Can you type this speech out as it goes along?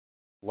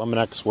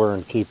Lemonex, we're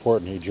in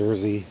Keyport, New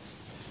Jersey,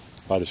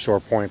 by the shore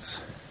points.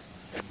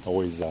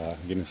 Always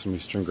getting some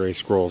eastern gray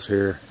squirrels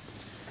here.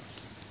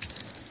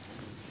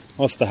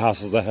 Most of the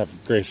houses that have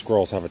gray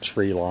squirrels have a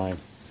tree line,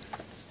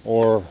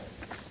 or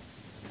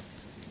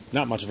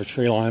not much of a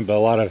tree line, but a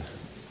lot of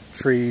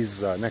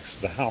trees next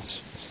to the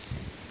house.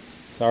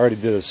 So I already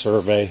did a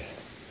survey.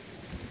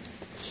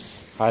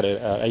 I had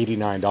an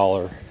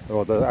 $89,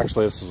 well,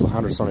 actually this was a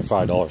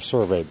 $175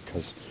 survey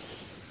because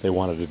they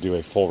wanted to do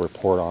a full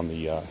report on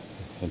the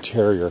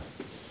interior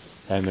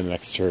and then the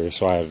exterior,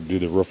 so I had to do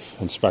the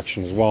roof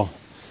inspection as well.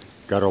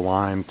 Gutter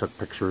line, took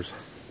pictures,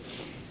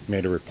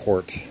 made a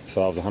report,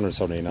 so that was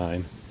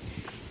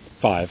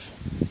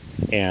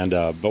 $179.5. And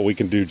but we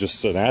can do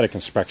just an attic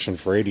inspection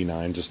for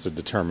 $89 just to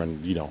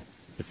determine, you know,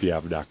 if you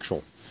have an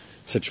actual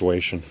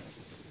situation,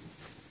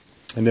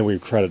 and then we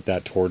credit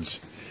that towards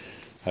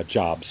a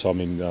job. So I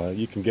mean,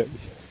 you can get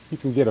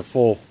a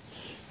full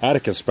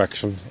attic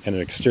inspection and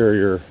an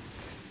exterior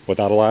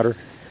without a ladder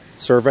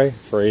survey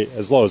for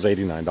as low as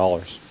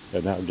 $89,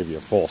 and that will give you a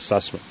full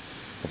assessment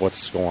of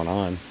what's going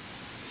on.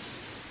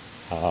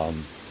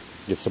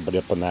 Get somebody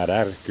up in that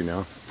attic, you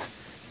know,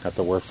 have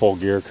to wear full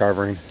gear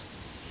covering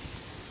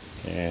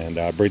and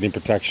breathing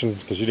protection,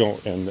 because you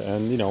don't,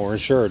 and you know, we're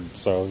insured,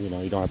 so you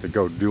know, you don't have to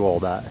go do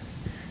all that.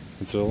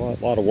 It's a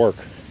lot of work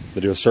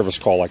to do a service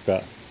call like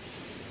that.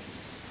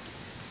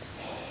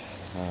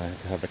 I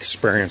have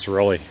experience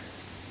really,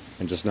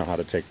 and just know how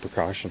to take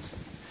precautions.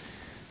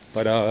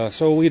 But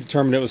so we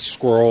determined it was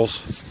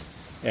squirrels,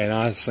 and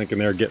I was thinking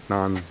they're getting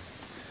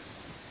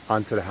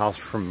onto the house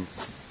from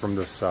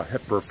this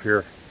hip roof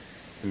here,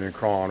 and then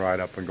crawling right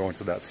up and going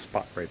to that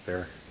spot right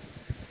there,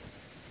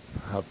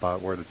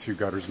 about where the two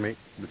gutters meet,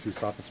 the two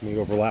soffits meet,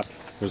 overlap.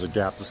 There's a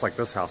gap, just like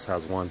this house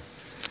has one,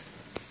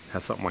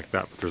 has something like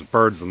that. But there's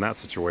birds in that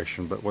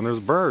situation. But when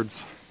there's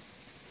birds,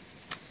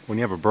 when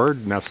you have a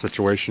bird nest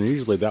situation,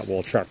 usually that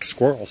will attract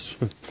squirrels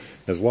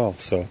as well.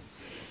 So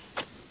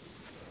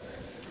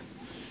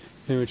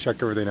anyway,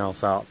 check everything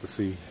else out to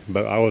see.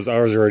 But I was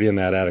already in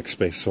that attic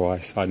space, so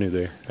I knew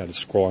they had a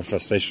squirrel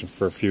infestation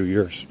for a few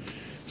years.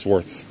 It's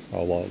worth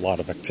a lot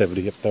of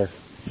activity up there.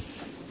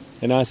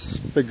 And I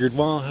figured,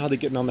 well, how are they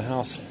getting on the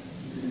house?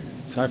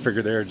 So I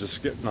figured they're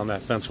just getting on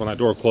that fence. When that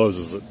door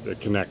closes,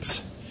 it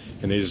connects,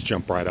 and they just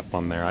jump right up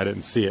on there. I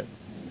didn't see it,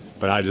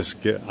 but I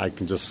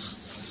can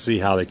just see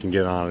how they can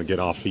get on and get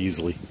off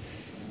easily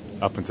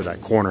up into that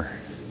corner.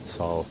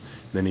 So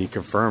then he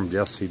confirmed,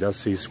 yes, he does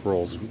see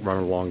squirrels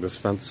running along this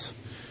fence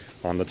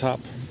on the top.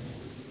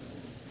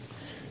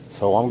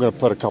 So I'm going to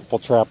put a couple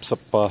traps up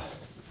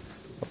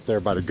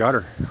there by the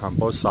gutter on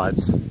both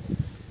sides,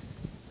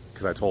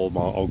 because I told him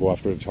I'll go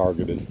after the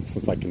targeted.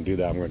 Since I can do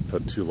that, I'm going to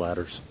put 2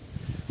 ladders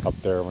up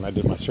there. When I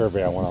did my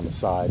survey, I went on the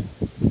side.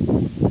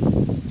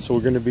 So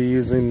we're going to be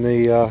using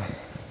the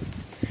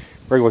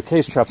regular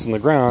case traps in the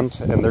ground,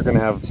 and they're going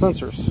to have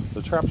sensors,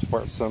 the trap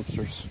smart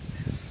sensors.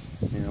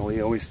 You know, we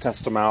always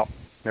test them out.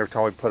 Every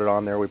time we put it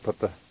on there, we put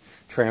the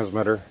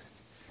transmitter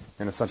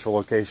in a central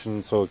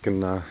location so it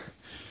can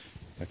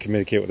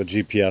communicate with the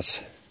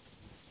GPS,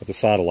 with the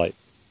satellite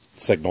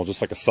signal,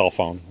 just like a cell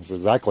phone. It's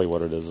exactly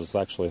what it is. It's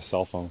actually a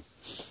cell phone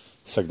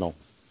signal.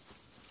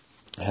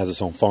 It has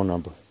its own phone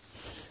number.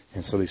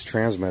 And so these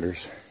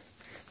transmitters,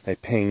 they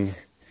ping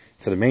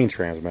to the main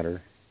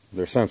transmitter.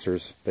 They're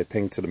sensors. They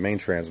ping to the main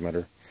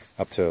transmitter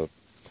up to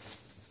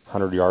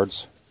 100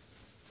 yards.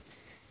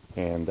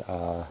 And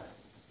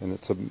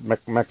it's a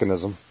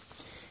mechanism.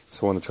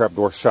 So when the trap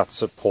door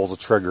shuts, it pulls a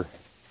trigger.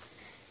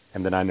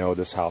 And then I know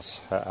this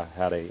house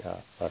had a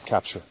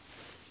capture.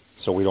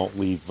 So we don't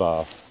leave,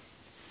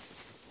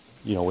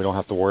 you know, we don't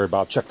have to worry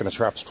about checking the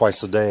traps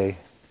twice a day.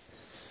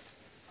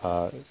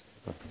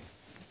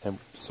 And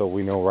so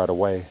we know right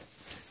away.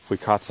 If we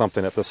caught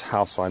something at this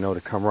house, so I know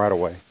to come right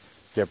away,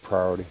 get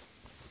priority.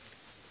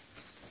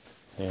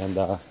 And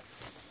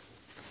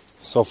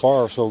so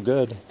far, so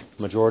good.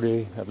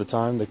 Majority of the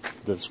time,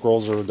 the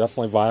squirrels are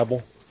definitely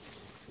viable.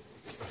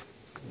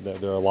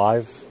 They're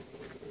alive.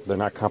 They're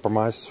not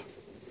compromised.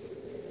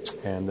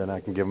 And then I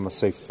can give them a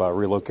safe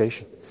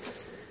relocation.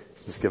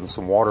 Just give them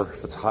some water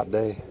if it's a hot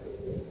day.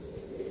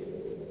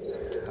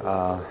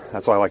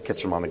 That's why I like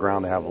catching them on the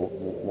ground. They have a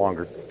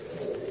longer,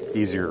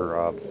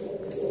 easier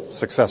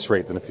success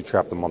rate than if you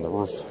trap them on the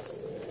roof.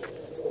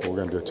 We're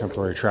going to do a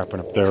temporary trapping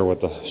up there with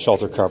the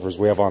shelter covers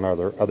we have on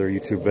other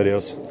YouTube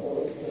videos.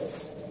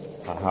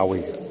 How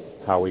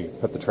we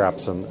put the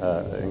traps in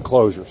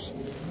enclosures.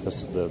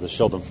 This is to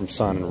shield them from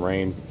sun and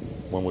rain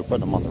when we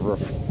put them on the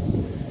roof.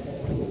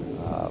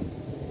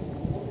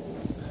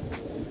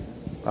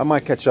 I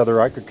might catch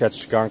I could catch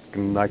skunk,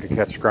 and I could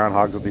catch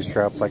groundhogs with these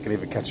traps. I can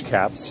even catch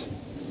cats.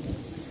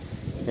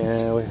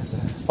 And we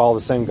follow the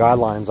same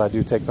guidelines. I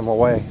do take them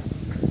away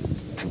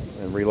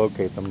and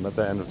relocate them at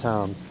the end of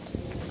town,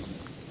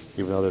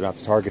 even though they're not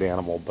the target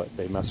animal, but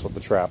they mess with the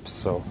traps.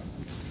 So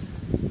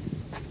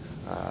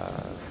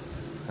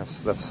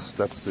that's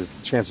the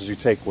chances you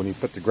take when you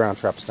put the ground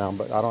traps down.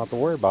 But I don't have to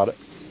worry about it.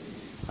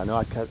 I know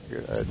I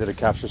did a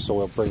capture, so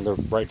we'll bring the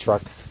right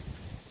truck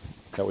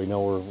that we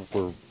know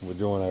we're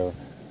doing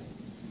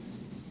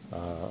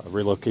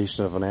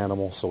relocation of an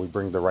animal, so we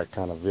bring the right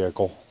kind of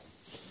vehicle,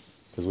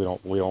 because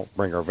we don't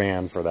bring our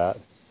van for that.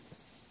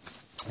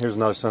 Here's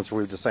another sensor.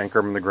 We just anchor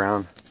them in the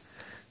ground.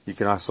 You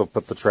can also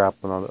put the trap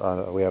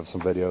on, we have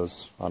some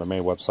videos on our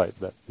main website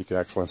that you can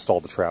actually install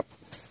the trap,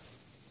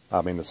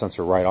 the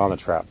sensor right on the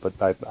trap,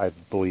 but I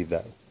believe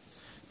that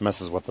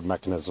messes with the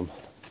mechanism,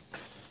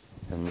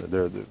 and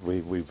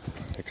we've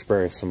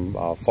experienced some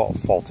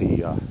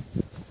faulty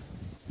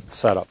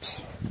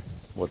setups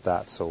with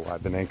that, so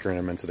I've been anchoring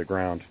them into the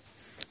ground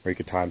where you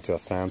could tie them to a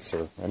fence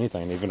or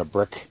anything, even a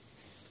big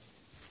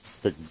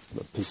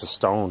piece of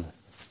stone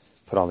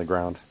put on the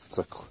ground. If it's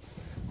a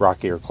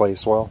rocky or clay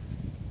soil,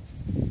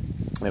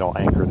 it'll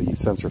anchor the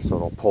sensor so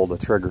it'll pull the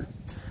trigger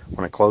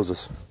when it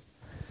closes.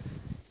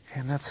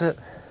 And that's it.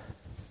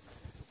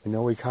 We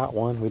know we caught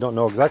one. We don't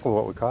know exactly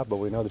what we caught, but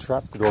we know the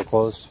trap door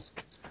closed.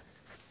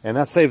 And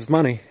that saves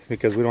money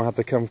because we don't have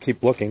to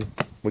keep looking.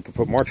 We can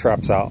put more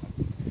traps out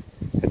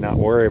and not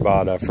worry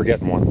about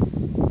forgetting one.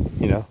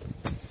 You know,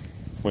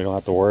 we don't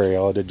have to worry.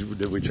 Oh,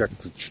 did we check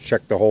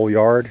the whole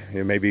yard?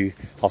 Maybe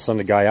I'll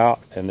send a guy out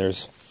and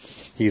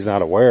he's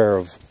not aware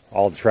of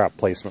all the trap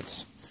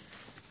placements.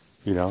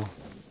 You know,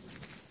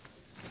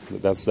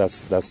 that's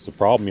the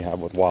problem you have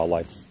with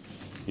wildlife.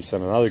 You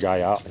send another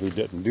guy out who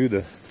didn't do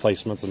the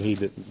placements, and he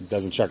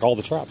doesn't check all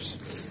the traps,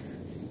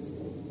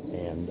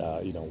 and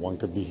one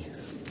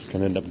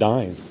can end up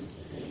dying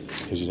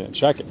because you didn't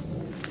check it.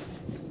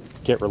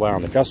 You can't rely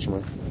on the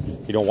customer.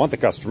 You don't want the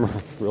customer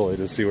really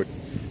to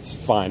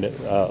find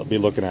it, be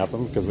looking at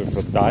them, because if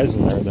it dies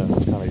in there, then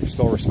it's kind of, you're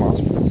still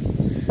responsible.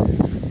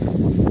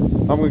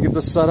 I'm going to get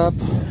this set up.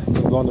 I'm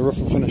going to go on the roof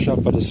and finish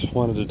up. I just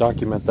wanted to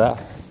document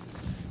that.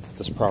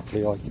 This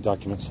property, I like the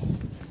documents.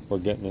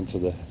 We're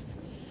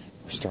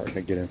starting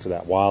to get into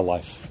that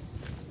wildlife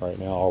right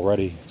now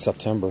already. It's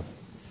September.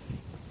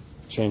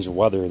 Change of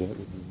weather,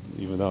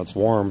 even though it's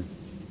warm,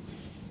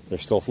 they're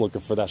still looking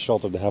for that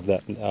shelter to have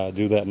that,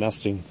 do that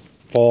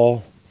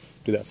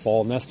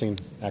fall nesting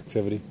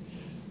activity,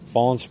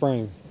 fall and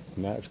spring,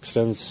 and that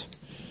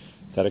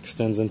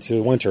extends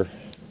into winter.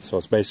 So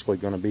it's basically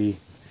going to be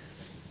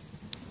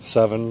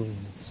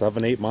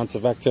 8 months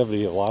of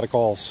activity, a lot of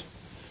calls.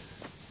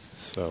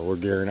 So we're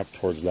gearing up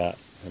towards that,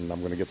 and I'm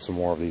going to get some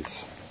more of these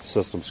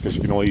systems, because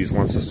you can only use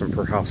one system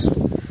per house.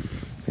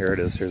 Here it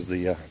is. Here's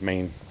the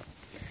main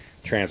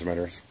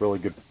transmitter. It's really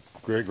good,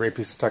 great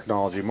piece of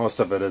technology. Most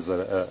of it is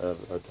a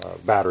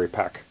battery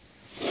pack.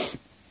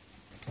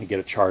 You get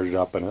it charged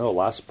up, and it'll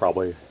last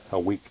probably a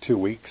week, 2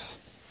 weeks.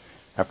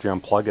 After you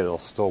unplug it, it'll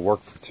still work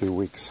for 2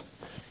 weeks.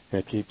 And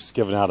it keeps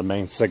giving out a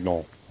main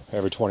signal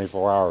every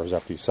 24 hours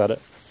after you set it.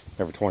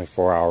 Every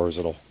 24 hours,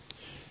 it'll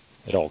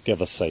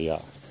give us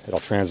it'll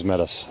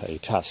transmit us a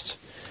test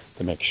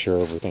to make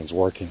sure everything's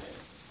working.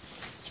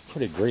 It's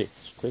pretty great.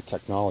 It's great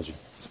technology.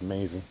 It's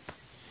amazing.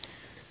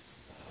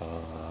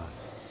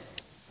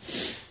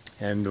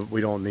 And we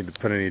don't need to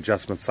put any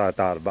adjustments. I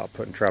thought about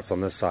putting traps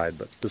on this side,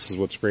 but this is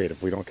what's great.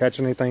 If we don't catch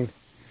anything,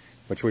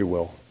 which we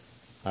will,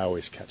 I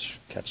always catch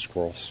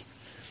squirrels.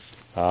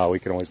 We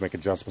can always make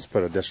adjustments,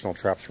 put additional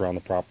traps around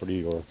the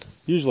property, or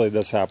usually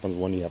this happens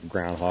when you have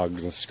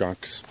groundhogs and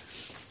skunks,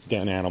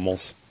 den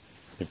animals.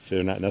 If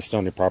they're not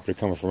necessarily on your property,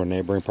 coming from a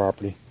neighboring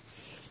property,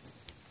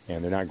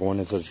 and they're not going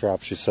into the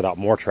traps, you set out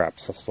more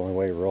traps. That's the only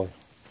way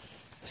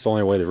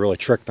to really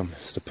trick them,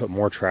 is to put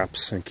more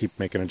traps and keep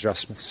making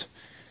adjustments.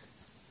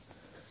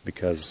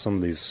 Because some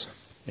of these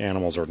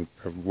animals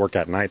work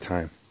at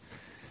nighttime,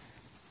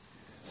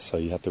 so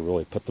you have to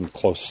really put them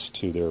close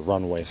to their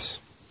runways.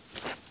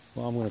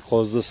 Well, I'm going to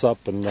close this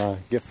up and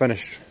get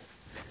finished.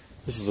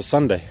 This is a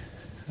Sunday.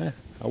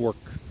 I work.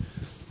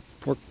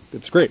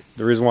 It's great.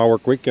 The reason why I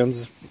work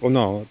weekends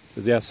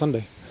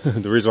Sunday.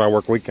 The reason why I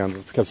work weekends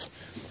is because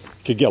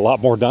you could get a lot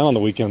more done on the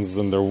weekends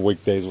than the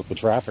weekdays with the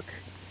traffic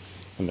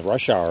and the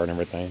rush hour and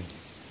everything.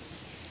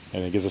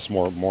 And it gives us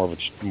more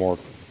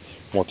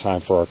time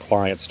for our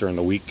clients during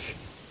the week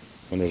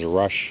when there's a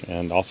rush,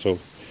 and also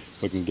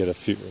we can get a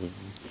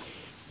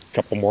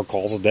couple more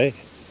calls a day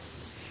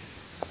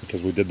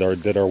because we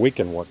did our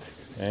weekend work.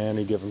 And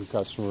you give the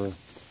customer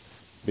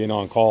being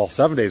on call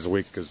 7 days a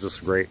week is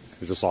just great.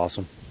 It's just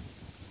awesome.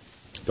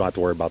 Don't have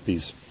to worry about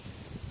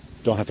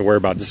don't have to worry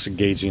about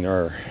disengaging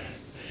our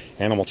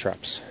animal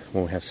traps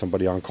when we have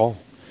somebody on call.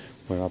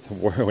 We don't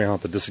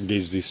have to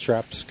disengage these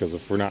traps, because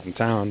if we're not in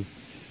town,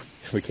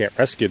 we can't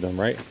rescue them,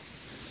 right?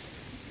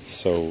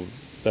 So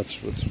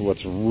that's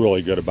what's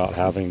really good about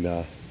having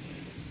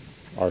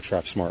our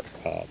Trap Smart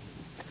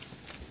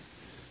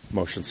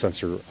motion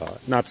sensor.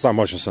 It's not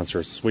motion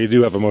sensors. We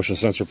do have a motion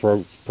sensor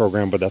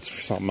program, but that's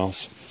for something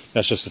else.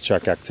 That's just to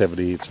check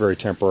activity. It's very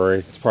temporary.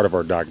 It's part of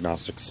our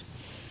diagnostics.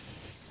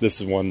 This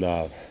is one,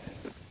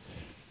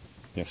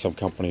 some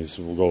companies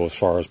will go as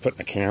far as putting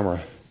a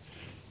camera,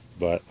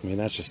 but I mean,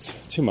 that's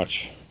just too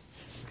much.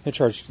 They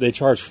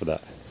charge for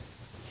that,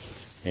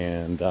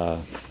 and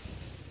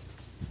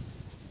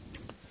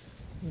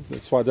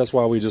that's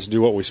why we just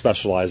do what we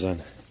specialize in: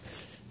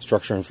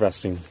 structure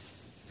infesting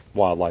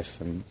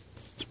wildlife, and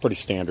it's pretty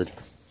standard.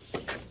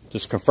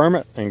 Just confirm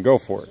it and go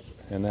for it.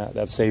 and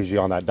that saves you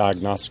on that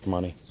diagnostic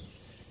money.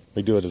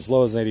 We do it as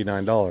low as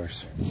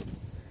 $89,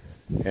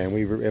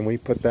 and we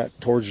put that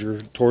towards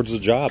the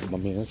job. I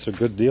mean, it's a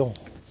good deal.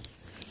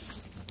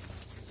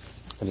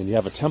 And then you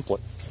have a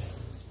template.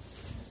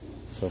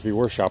 So if you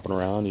were shopping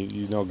around,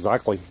 you know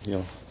exactly,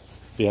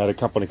 if you had a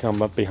company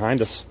come up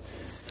behind us,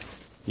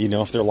 you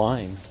know if they're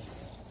lying,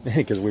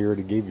 because we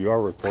already gave you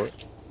our report.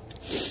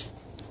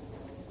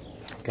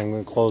 Okay, I'm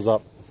going to close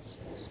up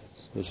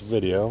this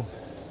video,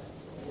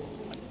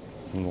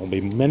 and there'll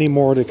be many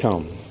more to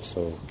come.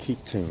 So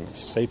keep tuned.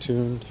 Stay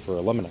tuned for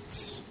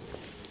Eliminates.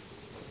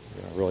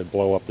 Really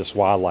blow up this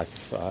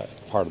wildlife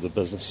part of the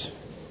business.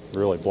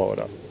 Really blow it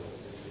up.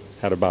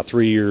 Had about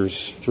 3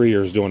 years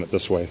doing it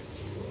this way.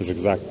 It's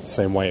exactly the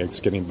same way. It's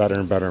getting better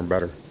and better and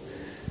better.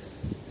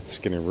 It's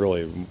getting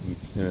really, and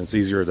it's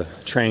easier to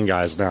train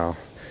guys now.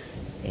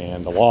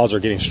 And the laws are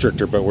getting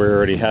stricter, but we're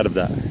already ahead of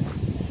that.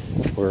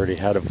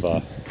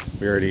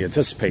 We already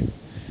anticipate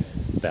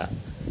that.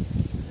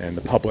 And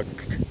the public,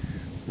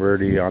 we're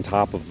already on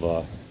top of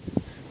the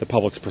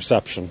public's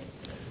perception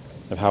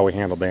of how we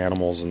handle the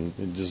animals, and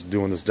just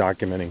doing this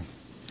documenting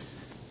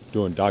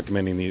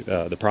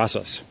the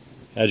process,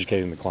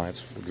 educating the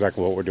clients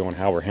exactly what we're doing,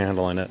 how we're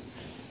handling it,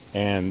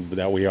 and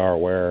that we are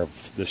aware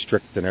of the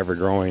strict and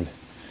ever-growing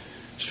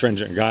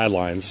stringent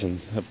guidelines. And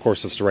of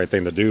course it's the right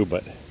thing to do,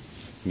 but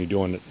when you're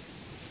doing it,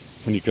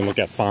 when you can look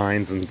at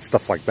fines and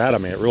stuff like that, I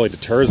mean, it really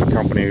deters a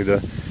company to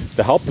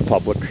help the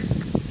public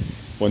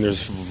when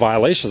there's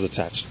violations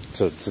attached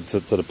to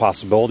the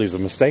possibilities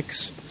of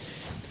mistakes.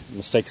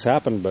 Mistakes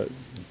happen, but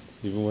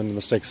even when the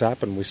mistakes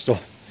happen, we still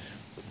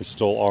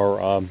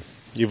are,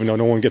 even though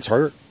no one gets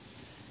hurt,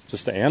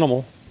 just the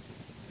animal,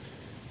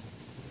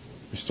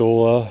 we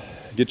still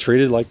get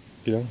treated like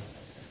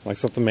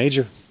something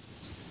major.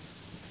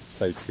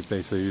 So if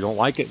they say you don't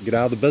like it, get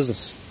out of the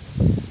business.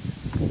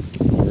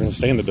 We're going to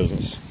stay in the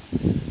business.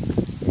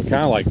 We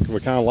kind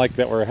of like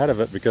that we're ahead of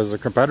it, because the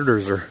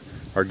competitors are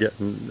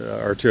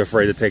too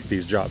afraid to take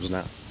these jobs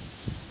now,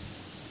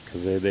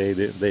 because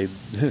they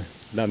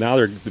now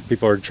the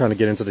people are trying to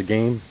get into the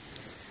game.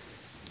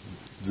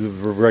 The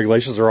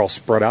regulations are all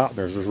spread out.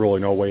 There's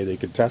really no way they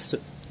could test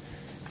it.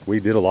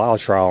 We did a lot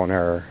of trial and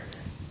error,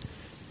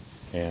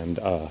 and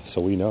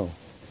so we know.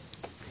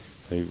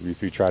 So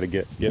if you try to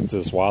get into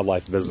this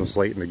wildlife business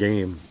late in the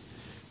game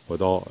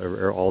with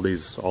all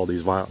these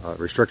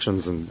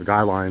restrictions and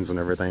guidelines and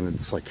everything,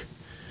 it's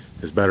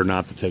better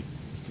not to take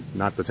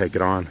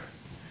it on.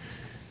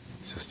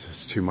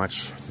 It's too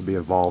much to be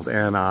involved.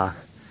 And I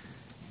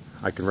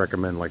can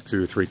recommend like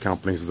 2 or 3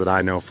 companies that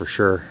I know for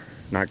sure.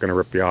 Not going to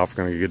rip you off,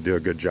 going to do a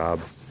good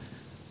job.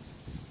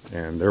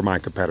 And they're my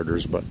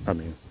competitors, but I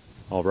mean,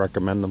 I'll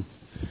recommend them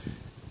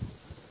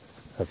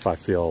if I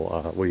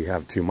feel we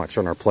have too much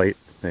on our plate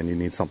and you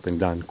need something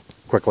done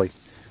quickly.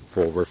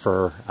 We'll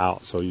refer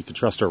out, so you can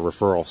trust our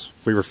referrals.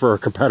 If we refer a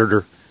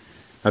competitor,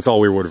 that's all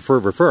we would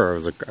refer. It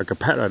was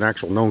an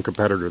actual known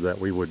competitor that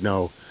we would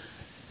know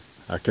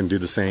can do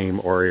the same,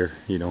 or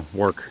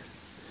work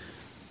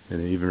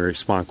and even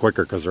respond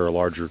quicker because they're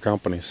larger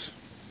companies.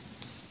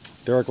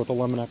 Derek with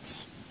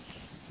Eliminates,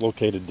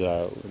 located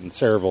in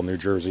Somerville, New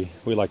Jersey.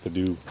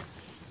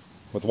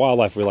 With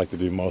wildlife, we like to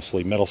do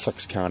mostly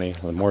Middlesex County,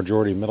 the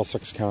majority of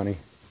Middlesex County.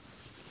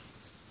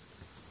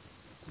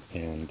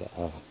 And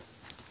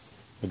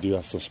we do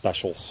have some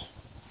specials.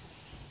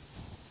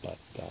 But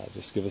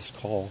just give us a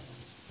call.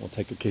 We'll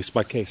take it case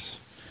by case.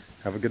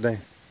 Have a good day.